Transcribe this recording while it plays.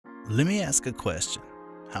Let me ask a question.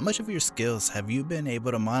 How much of your skills have you been able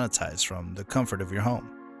to monetize from the comfort of your home?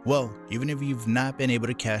 Well, even if you've not been able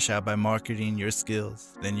to cash out by marketing your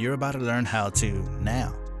skills, then you're about to learn how to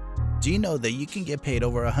now. Do you know that you can get paid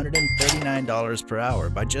over $139 per hour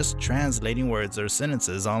by just translating words or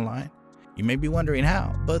sentences online? You may be wondering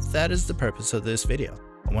how, but that is the purpose of this video.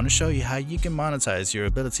 I want to show you how you can monetize your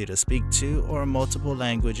ability to speak two or multiple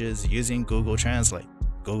languages using Google Translate.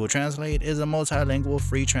 Google Translate is a multilingual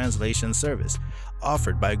free translation service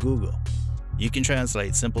offered by Google. You can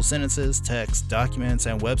translate simple sentences, text, documents,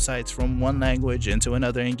 and websites from one language into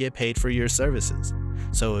another and get paid for your services.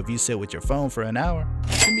 So if you sit with your phone for an hour,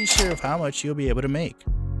 you can be sure of how much you'll be able to make.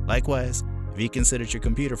 Likewise, if you can sit at your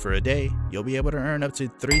computer for a day, you'll be able to earn up to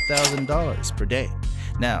 $3,000 per day.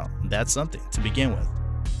 Now, that's something to begin with.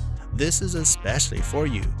 This is especially for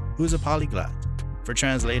you who's a polyglot. For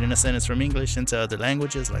translating a sentence from English into other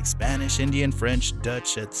languages like Spanish, Indian, French,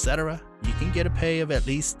 Dutch, etc., you can get a pay of at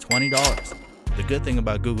least $20. The good thing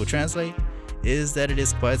about Google Translate is that it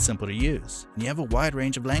is quite simple to use, and you have a wide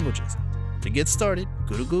range of languages. To get started,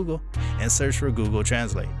 go to Google and search for Google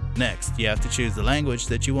Translate. Next, you have to choose the language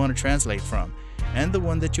that you want to translate from and the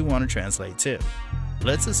one that you want to translate to.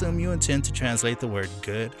 Let's assume you intend to translate the word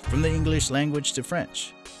good from the English language to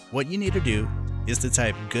French. What you need to do is to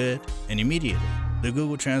type good, and immediately the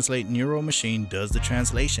Google Translate neural machine does the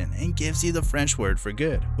translation and gives you the French word for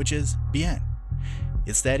good, which is bien.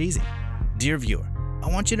 It's that easy. Dear viewer, I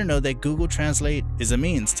want you to know that Google Translate is a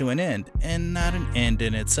means to an end and not an end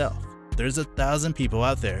in itself. There's 1,000 people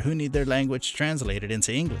out there who need their language translated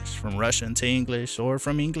into English, from Russian to English or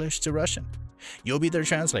from English to Russian. You'll be their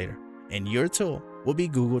translator, and your tool will be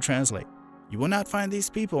Google Translate. You will not find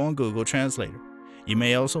these people on Google Translator. You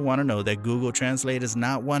may also want to know that Google Translate is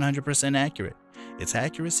not 100% accurate. Its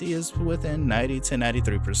accuracy is within 90 to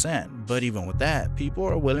 93%, but even with that, people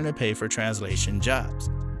are willing to pay for translation jobs.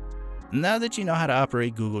 Now that you know how to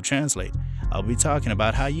operate Google Translate, I'll be talking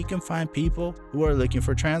about how you can find people who are looking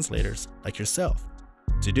for translators like yourself.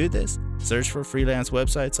 To do this, search for freelance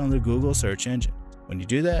websites on the Google search engine. When you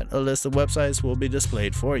do that, a list of websites will be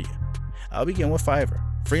displayed for you. I'll begin with Fiverr.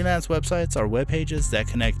 Freelance websites are web pages that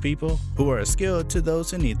connect people who are skilled to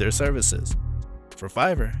those who need their services. For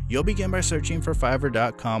Fiverr, you'll begin by searching for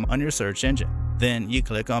Fiverr.com on your search engine. Then you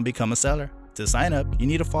click on Become a Seller. To sign up, you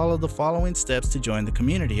need to follow the following steps to join the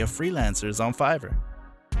community of freelancers on Fiverr.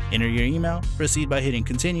 Enter your email, proceed by hitting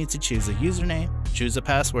Continue to choose a username, choose a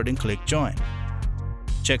password, and click Join.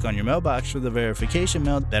 Check on your mailbox for the verification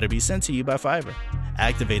mail that'll be sent to you by Fiverr.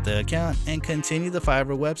 Activate the account and continue the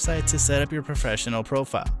Fiverr website to set up your professional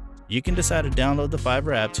profile. You can decide to download the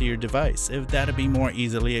Fiverr app to your device if that'll be more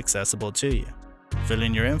easily accessible to you. Fill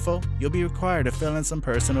in your info. You'll be required to fill in some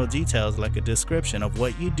personal details like a description of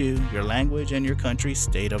what you do, your language, and your country's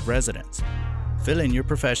state of residence. Fill in your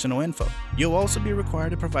professional info. You'll also be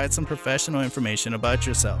required to provide some professional information about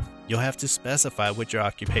yourself. You'll have to specify what your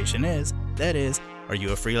occupation is. That is, are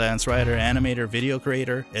you a freelance writer, animator, video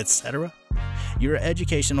creator, etc.? Your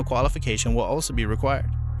educational qualification will also be required.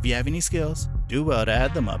 If you have any skills, do well to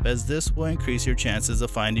add them up, as this will increase your chances of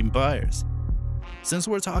finding buyers. Since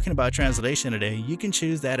we're talking about translation today, you can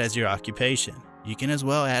choose that as your occupation. You can as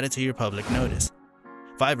well add it to your public notice.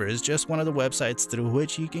 Fiverr is just one of the websites through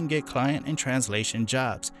which you can get client and translation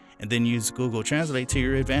jobs, and then use Google Translate to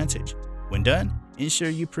your advantage. When done, ensure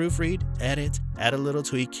you proofread, edit, add a little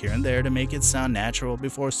tweak here and there to make it sound natural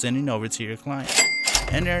before sending over to your client,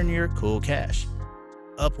 and earn your cool cash.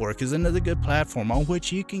 Upwork is another good platform on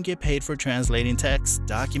which you can get paid for translating text,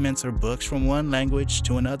 documents, or books from one language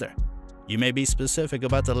to another. You may be specific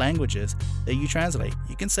about the languages that you translate.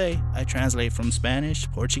 You can say, I translate from Spanish,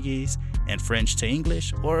 Portuguese, and French to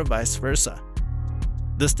English, or vice versa.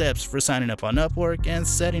 The steps for signing up on Upwork and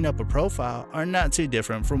setting up a profile are not too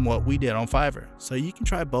different from what we did on Fiverr, so you can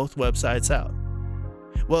try both websites out.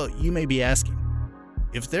 Well, you may be asking,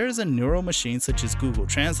 if there is a neural machine such as Google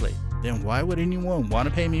Translate, then why would anyone want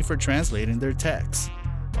to pay me for translating their text?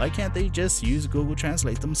 Why can't they just use Google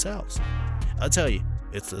Translate themselves? I'll tell you,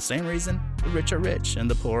 it's the same reason the rich are rich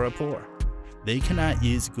and the poor are poor. They cannot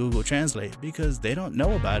use Google Translate because they don't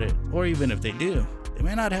know about it, or even if they do, they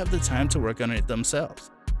may not have the time to work on it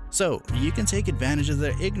themselves. So you can take advantage of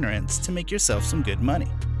their ignorance to make yourself some good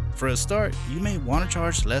money. For a start, you may want to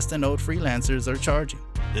charge less than old freelancers are charging.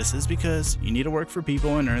 This is because you need to work for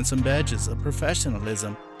people and earn some badges of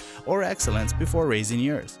professionalism or excellence before raising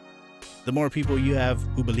yours. The more people you have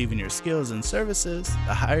who believe in your skills and services,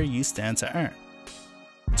 the higher you stand to earn.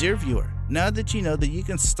 Dear viewer, now that you know that you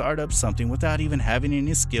can start up something without even having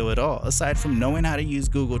any skill at all aside from knowing how to use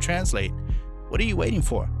Google Translate, what are you waiting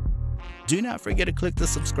for? Do not forget to click the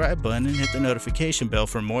subscribe button and hit the notification bell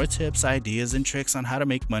for more tips, ideas, and tricks on how to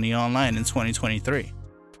make money online in 2023.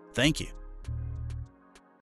 Thank you.